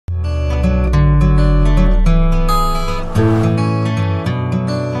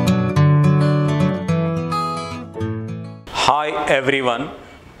Everyone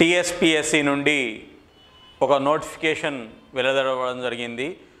TSPSC నుండి ఒక notification వెలువడడం జరిగింది.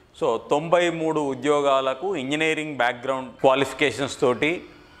 సో 93 ఉద్యోగాలకు ఇంజనీరింగ్ బ్యాక్గ్రౌండ్ క్వాలిఫికేషన్స్ తోటి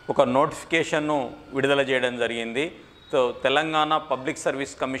ఒక నోటిఫికేషన్ను విడుదల చేయడం జరిగింది. So Telangana public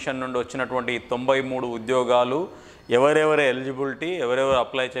service commission నుండి వచ్చినటువంటి 93 ఉద్యోగాలు ఎవరెవరు ఎలిజిబిలిటీ, ఎవరెవరు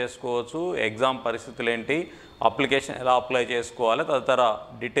అప్లై చేసుకోవచ్చు, ఎగ్జామ్ పరిస్థితులు ఏంటి, అప్లికేషన్ ఎలా అప్లై చేసుకోవాలి, తదితర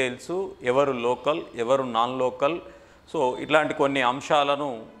డీటెయిల్స్, ఎవరు లోకల్ ఎవరు నాన్ లోకల్, సో ఇట్లాంటి కొన్ని అంశాలను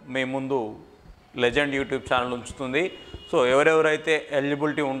మీ ముందు లెజెండ్ యూట్యూబ్ ఛానల్ ఉంచుతుంది. సో ఎవరెవరైతే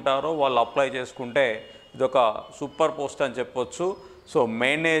ఎలిజిబిలిటీ ఉంటారో వాళ్ళు అప్లై చేసుకుంటే ఇదొక సూపర్ పోస్ట్ అని చెప్పొచ్చు. So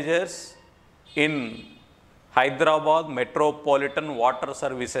managers in Hyderabad metropolitan water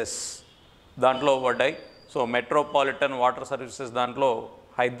services దాంట్లో పడ్డాయి. సో మెట్రోపాలిటన్ వాటర్ సర్వీసెస్ దాంట్లో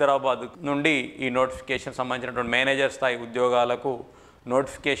హైదరాబాద్ నుండి ఈ నోటిఫికేషన్ సంబంధించినటువంటి మేనేజర్ స్థాయి ఉద్యోగాలకు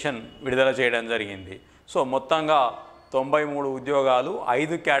నోటిఫికేషన్ విడుదల చేయడం జరిగింది. సో మొత్తంగా 93 ఉద్యోగాలు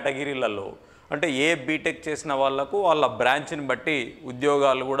 5 కేటగిరీలలో, అంటే ఏ బీటెక్ చేసిన వాళ్ళకు వాళ్ళ బ్రాంచ్ని బట్టి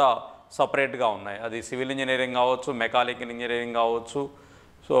ఉద్యోగాలు కూడా సపరేట్గా ఉన్నాయి. అది సివిల్ ఇంజనీరింగ్ కావచ్చు, మెకానికల్ ఇంజనీరింగ్ కావచ్చు,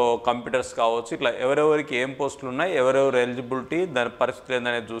 సో కంప్యూటర్స్ కావచ్చు, ఇట్లా ఎవరెవరికి ఏం పోస్టులు ఉన్నాయి, ఎవరెవరు ఎలిజిబిలిటీ, దాని పరిస్థితులు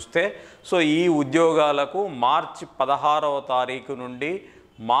ఏందనేది చూస్తే, సో ఈ ఉద్యోగాలకు మార్చి 16వ తారీఖు నుండి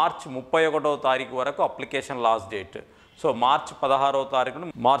మార్చి 31వ తారీఖు వరకు అప్లికేషన్ లాస్ట్ డేట్. సో మార్చి 16వ తారీఖు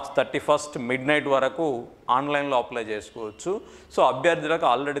నుండి మార్చ్ 31 మిడ్ నైట్ వరకు ఆన్లైన్లో అప్లై చేసుకోవచ్చు. సో అభ్యర్థులకు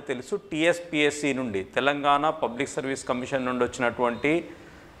ఆల్రెడీ తెలుసు, TSPSC నుండి తెలంగాణ పబ్లిక్ సర్వీస్ కమిషన్ నుండి వచ్చినటువంటి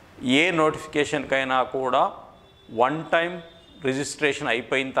ఏ నోటిఫికేషన్కైనా కూడా వన్ టైం రిజిస్ట్రేషన్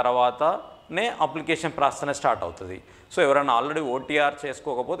అయిపోయిన తర్వాతనే అప్లికేషన్ ప్రాసెస్ స్టార్ట్ అవుతుంది. సో ఎవరైనా ఆల్రెడీ OTR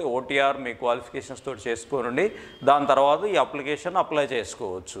చేసుకోకపోతే OTR మీ క్వాలిఫికేషన్స్ తోటి చేసుకోనండి, దాని తర్వాత ఈ అప్లికేషన్ అప్లై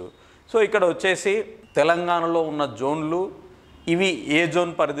చేసుకోవచ్చు. సో ఇక్కడ వచ్చేసి తెలంగాణలో ఉన్న జోన్లు ఇవి ఏ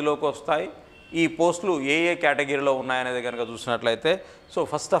జోన్ పరిధిలోకి వస్తాయి, ఈ పోస్టులు ఏ ఏ కేటగిరీలో ఉన్నాయనేది కనుక చూసినట్లయితే, సో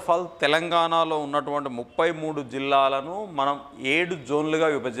ఫస్ట్ ఆఫ్ ఆల్ తెలంగాణలో ఉన్నటువంటి 33 జిల్లాలను మనం 7 జోన్లుగా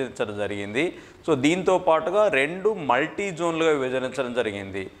విభజించడం జరిగింది. సో దీంతో పాటుగా 2 మల్టీ జోన్లుగా విభజించడం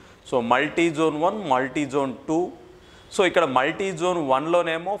జరిగింది. So multi zone 1, multi zone 2. So ఇక్కడ multi zone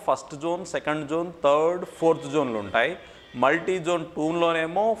 1లోనేమో first zone, second zone, third, fourth జోన్లు ఉంటాయి. Multi zone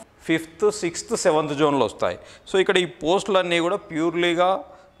 2లోనేమో 5th, 6th, 7th జోన్లు వస్తాయి. సో ఇక్కడ ఈ పోస్టులన్నీ కూడా ప్యూర్లీగా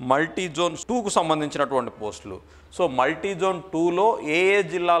మల్టీ జోన్ 2కు సంబంధించినటువంటి పోస్టులు. సో మల్టీ జోన్ 2లో ఏ ఏ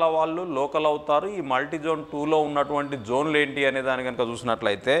జిల్లాల వాళ్ళు లోకల్ అవుతారు, ఈ మల్టీ జోన్ 2లో ఉన్నటువంటి జోన్లు ఏంటి అనే దాని కనుక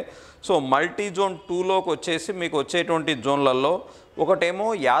చూసినట్లయితే, సో మల్టీ జోన్ 2లోకి వచ్చేసి మీకు వచ్చేటువంటి జోన్లలో ఒకటేమో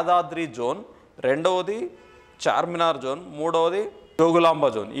యాదాద్రి జోన్, రెండవది చార్మినార్ జోన్, మూడవది జోగులాంబ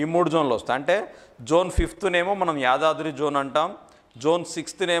జోన్. ఈ 3 జోన్లు వస్తాయి. అంటే జోన్ 5థ్నేమో మనం యాదాద్రి జోన్ అంటాం, జోన్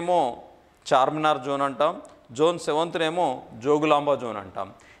 6థ్నేమో చార్మినార్ జోన్ అంటాం, జోన్ 7థ్నేమో జోగులాంబ జోన్ అంటాం.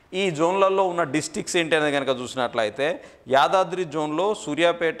 ఈ జోన్లలో ఉన్న డిస్టిక్స్ ఏంటి అనేది కనుక చూసినట్లయితే, యాదాద్రి జోన్లో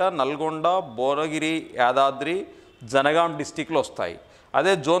సూర్యాపేట, నల్గొండ, భువనగిరి, యాదాద్రి, జనగాం డిస్టిక్లు వస్తాయి.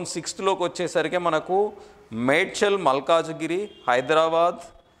 అదే జోన్ 6థ్లోకి వచ్చేసరికి మనకు మేడ్చల్, మల్కాజ్గిరి, హైదరాబాద్,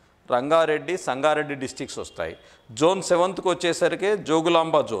 రంగారెడ్డి, సంగారెడ్డి డిస్టిక్స్ వస్తాయి. జోన్ 7థ్కి వచ్చేసరికి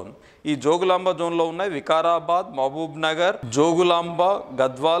జోగులాంబ జోన్. ఈ జోగులాంబ జోన్లో ఉన్నాయి వికారాబాద్, మహబూబ్ నగర్, జోగులాంబ,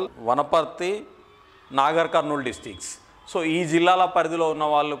 గద్వాల్, వనపర్తి, నాగర్ కర్నూల్ డిస్టిక్స్. సో ఈ జిల్లాల పరిధిలో ఉన్న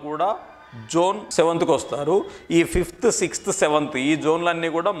వాళ్ళు కూడా జోన్ 7థ్కి వస్తారు. ఈ 5th, 6th, 7th ఈ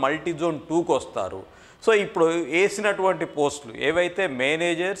జోన్లన్నీ కూడా మల్టీ జోన్ 2కి వస్తారు. సో ఇప్పుడు వేసినటువంటి పోస్టులు ఏవైతే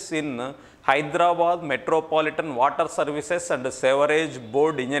managers in Hyderabad metropolitan water services and sewerage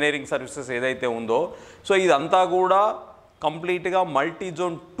board engineering services ఏదైతే ఉందో, సో ఇదంతా కూడా కంప్లీట్గా మల్టీ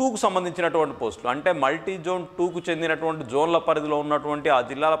జోన్ 2కు సంబంధించినటువంటి పోస్టులు. అంటే మల్టీ జోన్ 2కు చెందినటువంటి జోన్ల పరిధిలో ఉన్నటువంటి ఆ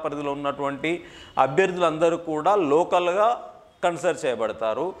జిల్లాల పరిధిలో ఉన్నటువంటి అభ్యర్థులందరూ కూడా లోకల్గా కన్సిడర్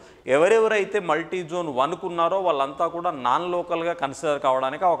చేయబడతారు. ఎవరెవరైతే మల్టీ జోన్ 1కు ఉన్నారో వాళ్ళంతా కూడా నాన్ లోకల్గా కన్సిడర్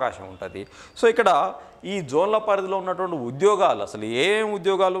కావడానికి అవకాశం ఉంటుంది. సో ఇక్కడ ఈ జోన్ల పరిధిలో ఉన్నటువంటి ఉద్యోగాలు అసలు ఏ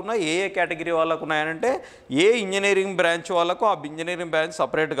ఉద్యోగాలు ఉన్నాయి, ఏ కేటగిరీ వాళ్ళకు ఉన్నాయనంటే, ఏ ఇంజనీరింగ్ బ్రాంచ్ వాళ్ళకు ఆ ఇంజనీరింగ్ బ్రాంచ్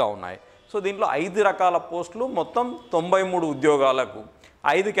సపరేట్గా ఉన్నాయి. సో దీంట్లో 5 రకాల పోస్టులు, మొత్తం 93 ఉద్యోగాలకు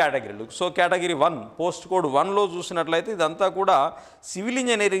 5 కేటగిరీలు. సో కేటగిరీ 1 పోస్ట్ కోడ్ 1లో చూసినట్లయితే ఇదంతా కూడా సివిల్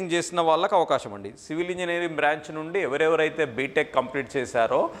ఇంజనీరింగ్ చేసిన వాళ్ళకి అవకాశం అండి. సివిల్ ఇంజనీరింగ్ బ్రాంచ్ నుండి ఎవరెవరైతే బీటెక్ కంప్లీట్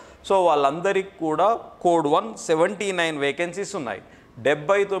చేశారో సో వాళ్ళందరికీ కూడా కోడ్ 1 79 వేకెన్సీస్ ఉన్నాయి.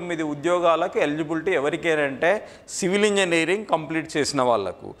 79 ఉద్యోగాలకు ఎలిజిబిలిటీ ఎవరికేనంటే సివిల్ ఇంజనీరింగ్ కంప్లీట్ చేసిన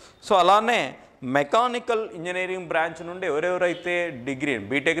వాళ్ళకు. సో అలానే మెకానికల్ ఇంజనీరింగ్ బ్రాంచ్ నుండి ఎవరెవరైతే డిగ్రీ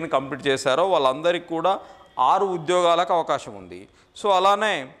బీటెక్ని కంప్లీట్ చేశారో వాళ్ళందరికీ కూడా 6 ఉద్యోగాలకు అవకాశం ఉంది. సో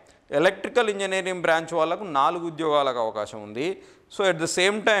అలానే ఎలక్ట్రికల్ ఇంజనీరింగ్ బ్రాంచ్ వాళ్ళకు 4 ఉద్యోగాలకు అవకాశం ఉంది. So at the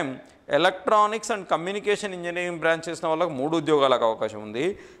same time electronics and communication engineering branch చేసిన వాళ్ళకి 3 ఉద్యోగాలకు అవకాశం ఉంది.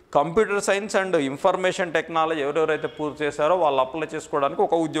 Computer science and information technology ఎవరెవరైతే పూర్తి చేశారో వాళ్ళు అప్లై చేసుకోవడానికి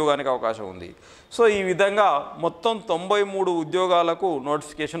 1 ఉద్యోగానికి అవకాశం ఉంది. సో ఈ విధంగా మొత్తం 93 ఉద్యోగాలకు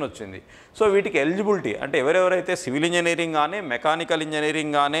నోటిఫికేషన్ వచ్చింది. సో వీటికి ఎలిజిబిలిటీ అంటే ఎవరెవరైతే సివిల్ ఇంజనీరింగ్ కానీ, మెకానికల్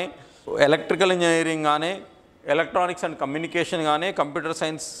ఇంజనీరింగ్ కానీ, ఎలక్ట్రికల్ ఇంజనీరింగ్ కానీ, ఎలక్ట్రానిక్స్ అండ్ కమ్యూనికేషన్ కానీ, కంప్యూటర్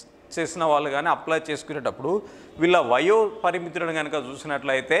సైన్స్ చేసిన వాళ్ళు కానీ అప్లై చేసుకునేటప్పుడు వీళ్ళ వయో పరిమితులను కనుక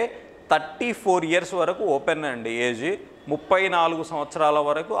చూసినట్లయితే 34 ఇయర్స్ వరకు ఓపెన్ అండి ఏజ్. 34 సంవత్సరాల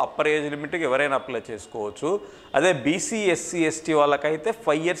వరకు అప్పర్ ఏజ్ లిమిట్కి ఎవరైనా అప్లై చేసుకోవచ్చు. అదే బీసీ, ఎస్సీ, ఎస్టీ వాళ్ళకైతే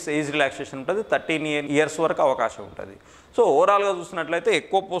 5 ఇయర్స్ ఏజ్ రిలాక్సేషన్ ఉంటుంది, 13 ఇయర్స్ వరకు అవకాశం ఉంటుంది. సో ఓవరాల్గా చూసినట్లయితే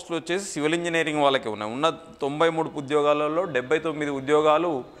ఎక్కువ పోస్టులు వచ్చేసి సివిల్ ఇంజనీరింగ్ వాళ్ళకి ఉన్నాయి. ఉన్న 93 ఉద్యోగాలలో 79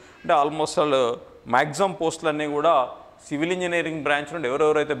 ఉద్యోగాలు అంటే ఆల్మోస్ట్ మ్యాక్సిమం పోస్టులన్నీ కూడా సివిల్ ఇంజనీరింగ్ బ్రాంచ్ నుండి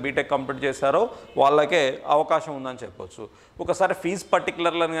ఎవరెవరైతే బీటెక్ కంప్లీట్ చేశారో వాళ్ళకే అవకాశం ఉందని చెప్పొచ్చు. ఒకసారి ఫీజు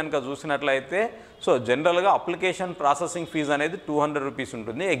పర్టికులర్లను కనుక చూసినట్లయితే సో జనరల్గా అప్లికేషన్ ప్రాసెసింగ్ ఫీజు అనేది 200 రూపీస్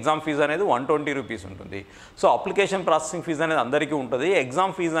ఉంటుంది, ఎగ్జామ్ ఫీజు అనేది 120 రూపీస్ ఉంటుంది. సో అప్లికేషన్ ప్రాసెసింగ్ ఫీజు అనేది అందరికీ ఉంటుంది.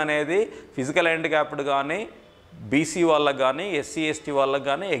 ఎగ్జామ్ ఫీజు అనేది ఫిజికల్ హ్యాండిక్యాప్డ్ కానీ, బీసీ వాళ్ళకి కానీ, ఎస్సీ ఎస్టీ వాళ్ళకి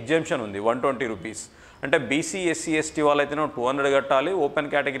కానీ ఎగ్జామ్షన్ ఉంది 120 రూపీస్. అంటే బీసీ, ఎస్సీ, ఎస్టీ వాళ్ళైతేనేమో 200 కట్టాలి, ఓపెన్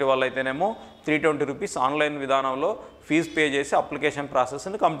కేటగిరీ వాళ్ళైతేనేమో 320 రూపీస్ ఆన్లైన్ విధానంలో ఫీజు పే చేసి అప్లికేషన్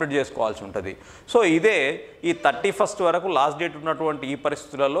ప్రాసెస్ని కంప్లీట్ చేసుకోవాల్సి ఉంటుంది. సో ఇదే ఈ 31st వరకు లాస్ట్ డేట్ ఉన్నటువంటి ఈ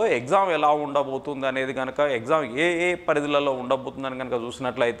పరిస్థితులలో ఎగ్జామ్ ఎలా ఉండబోతుంది అనేది కనుక, ఎగ్జామ్ ఏ పరిధులలో ఉండబోతుందని కనుక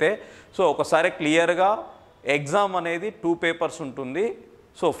చూసినట్లయితే సో ఒకసారి క్లియర్గా ఎగ్జామ్ అనేది 2 పేపర్స్ ఉంటుంది.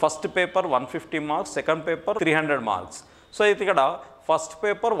 So first paper 150 marks, second paper 300 marks. So ఇది ఇక్కడ first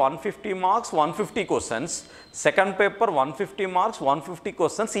paper 150 marks, 150 questions, second paper 150 marks, 150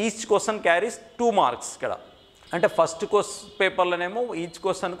 questions, each question carries 2 marks. ఇక్కడ అంటే ఫస్ట్ పేపర్లోనేమో ఈచ్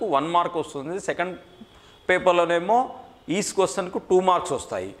క్వశ్చన్కు 1 మార్క్ వస్తుంది, సెకండ్ పేపర్లోనేమో ఈచ్ క్వశ్చన్కు 2 మార్క్స్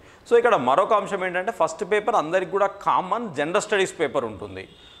వస్తాయి. సో ఇక్కడ మరొక అంశం ఏంటంటే ఫస్ట్ పేపర్ అందరికి కూడా కామన్ జనరల్ స్టడీస్ పేపర్ ఉంటుంది.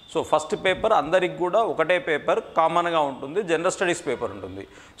 సో ఫస్ట్ పేపర్ అందరికి కూడా ఒకటే పేపర్ కామన్గా ఉంటుంది, జనరల్ స్టడీస్ పేపర్ ఉంటుంది.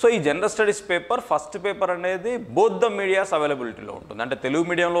 సో ఈ general studies paper first paper అనేది బోత్ ద మీడియాస్ అవైలబిలిటీలో ఉంటుంది. అంటే తెలుగు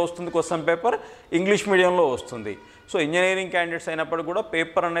మీడియంలో వస్తుంది క్వశ్చన్ పేపర్, ఇంగ్లీష్ మీడియంలో వస్తుంది. సో ఇంజనీరింగ్ క్యాండిడేట్స్ అయినప్పుడు కూడా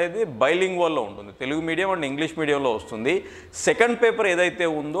పేపర్ అనేది బైలింగ్వల్లో ఉంటుంది, తెలుగు మీడియం అండ్ ఇంగ్లీష్ మీడియంలో వస్తుంది. సెకండ్ పేపర్ ఏదైతే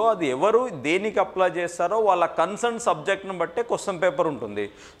ఉందో అది ఎవరు దేనికి అప్లై చేస్తారో వాళ్ళ కన్సర్న్ సబ్జెక్ట్ను బట్టే క్వశ్చన్ పేపర్ ఉంటుంది.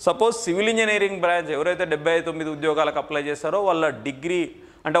 సపోజ్ సివిల్ ఇంజనీరింగ్ బ్రాంచ్ ఎవరైతే 79 ఉద్యోగాలకు అప్లై చేస్తారో వాళ్ళ డిగ్రీ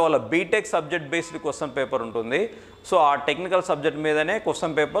అంటే వాళ్ళ BTech subject based question paper ఉంటుంది. సో ఆ టెక్నికల్ సబ్జెక్ట్ మీదనే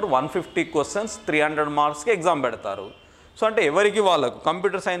క్వశ్చన్ పేపర్ 150 క్వశ్చన్స్ 300 మార్క్స్కి ఎగ్జామ్ పెడతారు. సో అంటే ఎవరికి వాళ్ళకు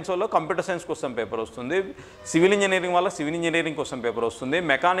కంప్యూటర్ సైన్స్ వాళ్ళు కంప్యూటర్ సైన్స్ క్వశ్చన్ పేపర్ వస్తుంది, సివిల్ ఇంజనీరింగ్ వాళ్ళకి సివిల్ ఇంజనీరింగ్ క్వశ్చన్ పేపర్ వస్తుంది,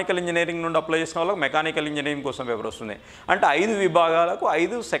 మెకానికల్ ఇంజనీరింగ్ నుండి అప్లై చేసిన వాళ్ళకి మెకానికల్ ఇంజనీరింగ్ క్వశ్చన్ పేపర్ వస్తుంది. అంటే 5 విభాగాలకు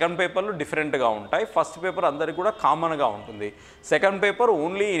 5 సెకండ్ పేపర్లు డిఫరెంట్గా ఉంటాయి. ఫస్ట్ పేపర్ అందరికి కూడా కామన్గా ఉంటుంది. Second paper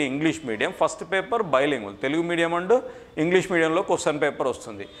only in English medium, first paper bilingual Telugu medium and English మీడియంలో క్వశ్చన్ పేపర్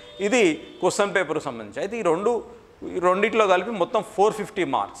వస్తుంది. ఇది క్వశ్చన్ పేపర్కి సంబంధించి. అయితే ఈ రెండిట్లో కలిపి మొత్తం 450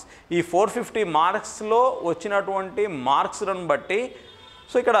 మార్క్స్. ఈ 450 మార్క్స్లో వచ్చినటువంటి మార్క్స్లను బట్టి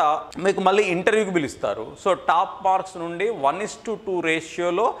సో ఇక్కడ మీకు మళ్ళీ ఇంటర్వ్యూకి పిలుస్తారు. సో టాప్ మార్క్స్ నుండి 1:2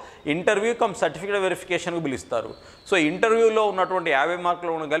 రేషియోలో ఇంటర్వ్యూ కమ్ సర్టిఫికేట్ వెరిఫికేషన్కి పిలుస్తారు. సో ఇంటర్వ్యూలో ఉన్నటువంటి 50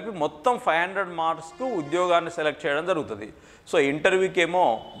 మార్కులు కలిపి మొత్తం 500 మార్క్స్కు ఉద్యోగాన్ని సెలెక్ట్ చేయడం జరుగుతుంది. సో ఇంటర్వ్యూకి ఏమో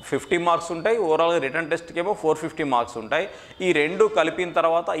 50 మార్క్స్ ఉంటాయి, ఓవరాల్గా రిటర్న్ టెస్ట్కి ఏమో 450 మార్క్స్ ఉంటాయి. ఈ రెండు కలిపిన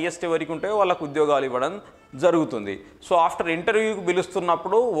తర్వాత హైయెస్ట్ ఎవరికి ఉంటాయో వాళ్ళకు ఉద్యోగాలు ఇవ్వడం జరుగుతుంది. సో ఆఫ్టర్ ఇంటర్వ్యూకి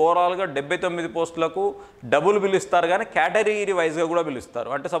పిలుస్తున్నప్పుడు ఓవరాల్గా 79 పోస్టులకు డబుల్ పిలుస్తారు, కానీ కేటగిరీ వైజ్గా కూడా పిలుస్తారు.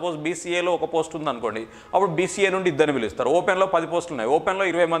 అంటే సపోజ్ బీసీఏలో ఒక పోస్ట్ ఉందనుకోండి, అప్పుడు బీసీఏ నుండి 2 పిలుస్తారు. ఓపెన్లో 10 పోస్టులు ఉన్నాయి, ఓపెన్లో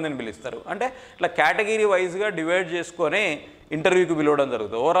 20 మందిని పిలుస్తారు. అంటే ఇట్లా కేటగిరీ వైజ్గా డివైడ్ చేసుకొని ఇంటర్వ్యూకి పిలవడం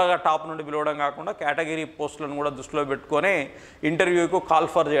జరుగుతుంది. ఓవరాల్గా టాప్ నుండి పిలవడం కాకుండా కేటగిరీ పోస్టులను కూడా దృష్టిలో పెట్టుకొని ఇంటర్వ్యూకు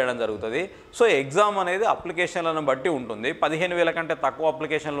కాల్ఫర్ చేయడం జరుగుతుంది. సో ఎగ్జామ్ అనేది అప్లికేషన్లను బట్టి ఉంటుంది. 15,000 కంటే తక్కువ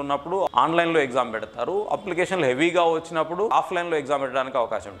అప్లికేషన్లు ఉన్నప్పుడు ఆన్లైన్లో ఎగ్జామ్ పెడతారు. అప్లికేషన్లు హెవీగా వచ్చినప్పుడు ఆఫ్లైన్లో ఎగ్జామ్ పెట్టడానికి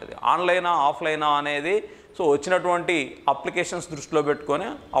అవకాశం ఉంటుంది. ఆన్లైనా ఆఫ్లైనా అనేది సో వచ్చినటువంటి అప్లికేషన్స్ దృష్టిలో పెట్టుకొని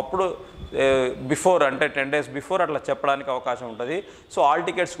అప్పుడు బిఫోర్ అంటే 10 days బిఫోర్ అట్లా చెప్పడానికి అవకాశం ఉంటుంది. సో ఆల్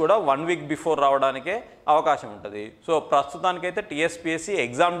టికెట్స్ కూడా 1 week బిఫోర్ రావడానికే అవకాశం ఉంటుంది. సో ప్రస్తుతానికైతే టీఎస్పీఎస్సీ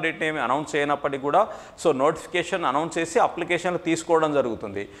ఎగ్జామ్ డేట్ ఏమి అనౌన్స్ చేయనప్పటికీ కూడా సో నోటిఫికేషన్ అనౌన్స్ చేసి అప్లికేషన్లు తీసుకోవడం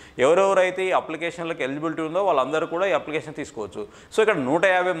జరుగుతుంది. ఎవరెవరైతే ఈ అప్లికేషన్లకు ఎలిజిబిలిటీ ఉందో వాళ్ళందరూ కూడా ఈ అప్లికేషన్ తీసుకోవచ్చు. సో ఇక్కడ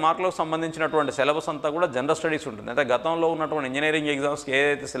 150 మార్కులకు సంబంధించినటువంటి సిలబస్ అంతా కూడా జనరల్ స్టడీస్ ఉంటుంది. అంటే గతంలో ఉన్నటువంటి ఇంజనీరింగ్ ఎగ్జామ్స్కి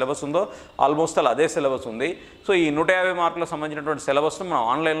ఏదైతే సిలబస్ ఉందో ఆల్మోస్ట్ అదే సిలబస్ ఉంది. సో ఈ 150 మార్కులకు సంబంధించినటువంటి సిలబస్ను మనం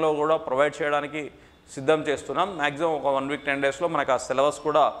ఆన్లైన్లో కూడా ప్రొవైడ్ చేయడానికి సిద్ధం చేస్తున్నాం. మ్యాక్సిమం ఒక 1 వీక్ 10 డేస్లో మనకు ఆ సిలబస్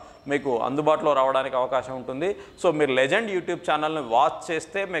కూడా మీకు అందుబాటులో రావడానికి అవకాశం ఉంటుంది. సో మీరు లెజెండ్ యూట్యూబ్ ఛానల్ని వాచ్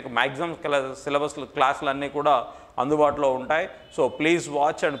చేస్తే మీకు మ్యాక్సిమం సిలబస్ క్లాసులన్నీ కూడా అందుబాటులో ఉంటాయి. So please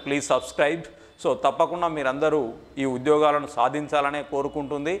watch and please subscribe. So తప్పకుండా మీరందరూ ఈ ఉద్యోగాలను సాధించాలనే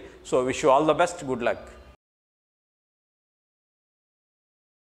కోరుకుంటుంది. So wish you all the best, good luck.